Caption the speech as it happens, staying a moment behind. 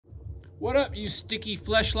What up, you sticky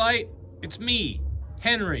fleshlight? It's me,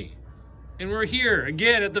 Henry, and we're here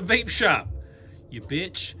again at the vape shop, you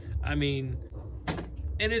bitch. I mean,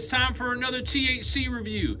 and it's time for another THC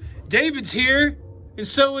review. David's here, and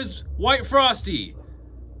so is White Frosty.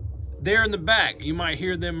 There in the back, you might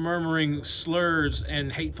hear them murmuring slurs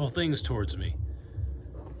and hateful things towards me.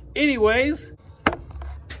 Anyways,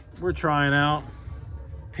 we're trying out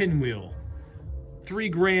PINWEEL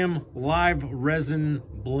 3-gram live resin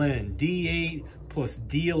blend, D8 plus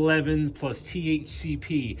D11 plus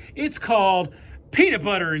THC-P. It's called Peanut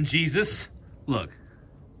Butter and Jesus. Look.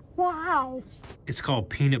 Wow. It's called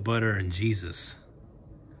Peanut Butter and Jesus.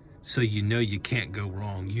 So you know you can't go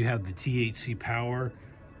wrong. You have the THC power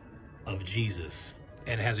of Jesus,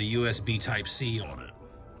 and it has a USB Type-C on it.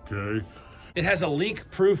 Okay. It has a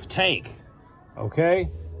leak-proof tank. Okay.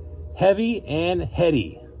 Heavy and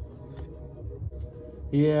heady.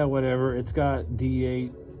 Yeah, whatever. It's got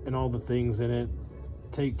D8 and all the things in it.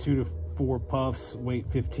 Take 2 to 4 puffs, wait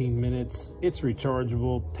 15 minutes. It's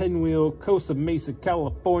rechargeable. PINWEEL, Costa Mesa,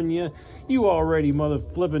 California. You already mother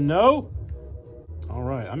flippin' know. All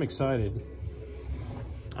right, I'm excited.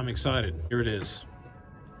 I'm excited. Here it is.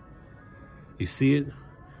 You see it?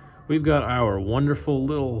 We've got our wonderful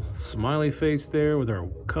little smiley face there with our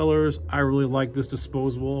colors. I really like this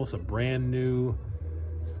disposable. It's a brand new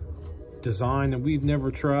design that we've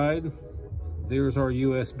never tried. There's our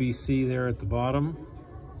USB-C there at the bottom.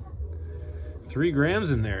 3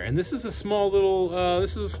 grams in there, and this is a small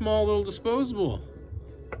little disposable.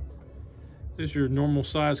 There's your normal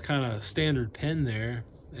size kind of standard pen there,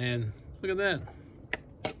 and look at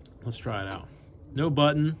that. Let's try it out. No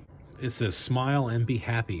button. It says smile and be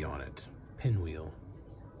happy on it. PINWEEL.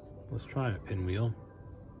 Let's try it, PINWEEL.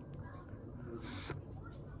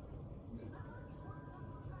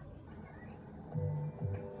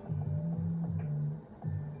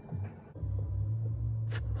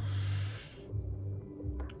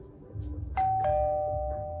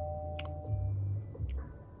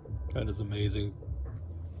 That is amazing.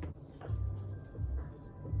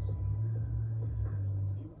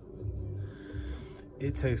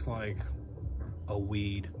 It tastes like a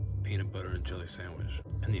weed peanut butter and jelly sandwich.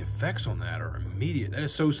 And the effects on that are immediate. That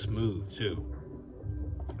is so smooth too.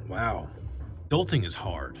 Wow. Adulting is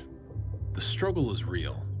hard. The struggle is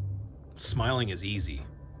real. Smiling is easy.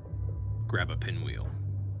 Grab a PINWEEL.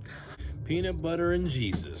 Peanut butter and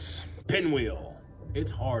Jesus. PINWEEL.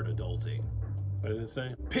 It's hard adulting. What did it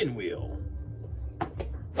say? PINWEEL.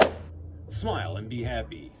 Smile and be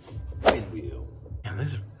happy. PINWEEL. And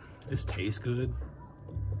this tastes good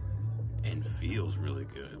and feels really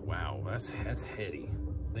good. Wow, that's heady.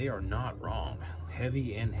 They are not wrong.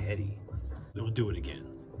 Heavy and heady. We'll do it again.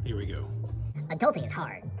 Here we go. Adulting is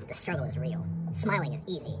hard. The struggle is real. Smiling is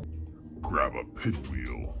easy. Grab a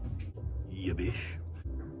PINWEEL. Yeah, bish.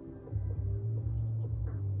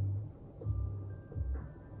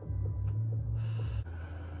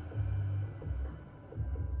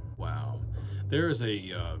 Wow. There is a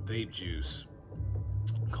vape juice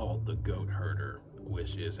called the Goat Herder,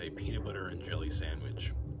 which is a peanut butter and jelly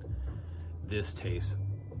sandwich. This tastes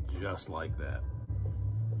just like that.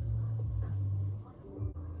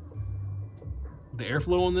 The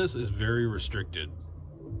airflow on this is very restricted.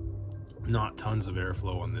 Not tons of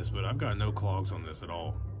airflow on this, but I've got no clogs on this at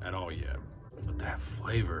all yet. But that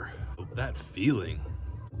flavor, that feeling,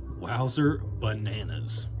 wowzer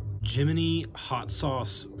bananas. Jiminy hot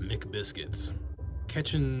sauce McBiscuits.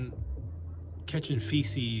 Catching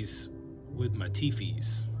feces with my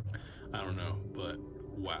teefies. I don't know, but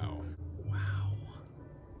wow. Wow.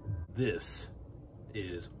 This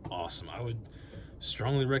is awesome. I would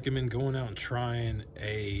strongly recommend going out and trying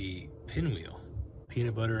a PINWEEL.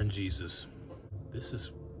 Peanut butter and Jesus. This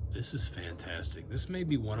is fantastic. This may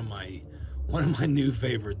be one of my new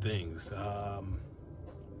favorite things.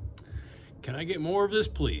 Can I get more of this,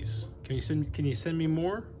 please? Can you send me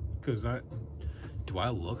more? Because do I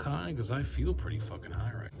look high? Because I feel pretty fucking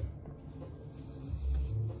high right now.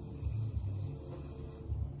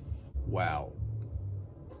 Wow.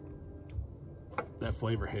 That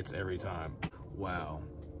flavor hits every time. Wow.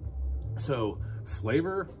 So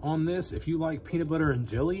flavor on this, if you like peanut butter and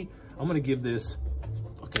jelly, I'm gonna give this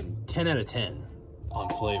fucking 10 out of 10 on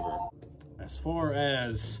flavor. As far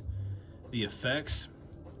as the effects,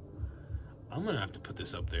 I'm gonna have to put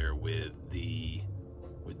this up there with the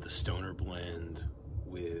stoner blend,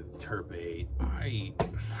 with Terp 8.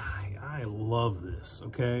 I love this,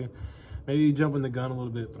 okay? Maybe jumping the gun a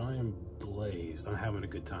little bit, but I am blazed. I'm having a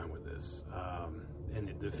good time with this.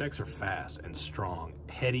 And the effects are fast and strong,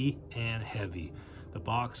 heady and heavy. The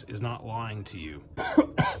box is not lying to you.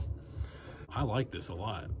 I like this a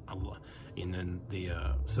lot. And then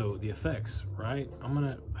so the effects, right?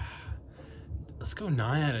 Let's go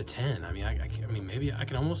 9 out of 10. I mean, maybe I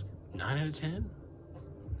can almost 9 out of 10.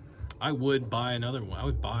 I would buy another one. I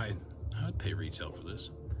would pay retail for this.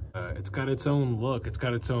 It's got its own look. It's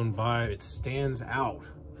got its own vibe. It stands out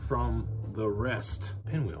from the rest.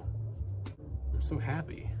 Pinwheel. I'm so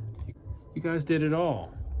happy. You guys did it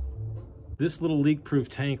all. This little leak-proof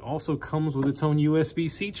tank also comes with its own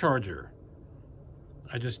USB-C charger.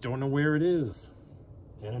 I just don't know where it is.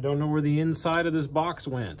 And I don't know where the inside of this box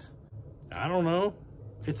went. I don't know.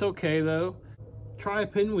 It's okay though. Try a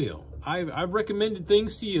Pinwheel. I've recommended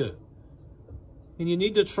things to you. And you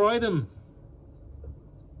need to try them.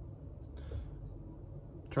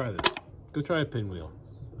 Try this. Go try a Pinwheel.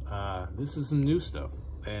 This is some new stuff.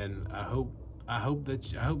 And I hope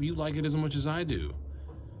you like it as much as I do.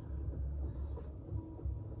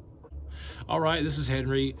 All right, this is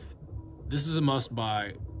Henry. This is a must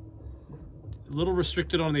buy. A little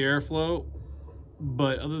restricted on the airflow,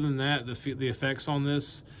 but other than that, the effects on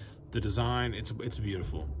this, the design, it's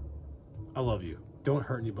beautiful. I love you. Don't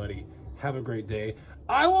hurt anybody. Have a great day.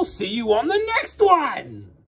 I will see you on the next one.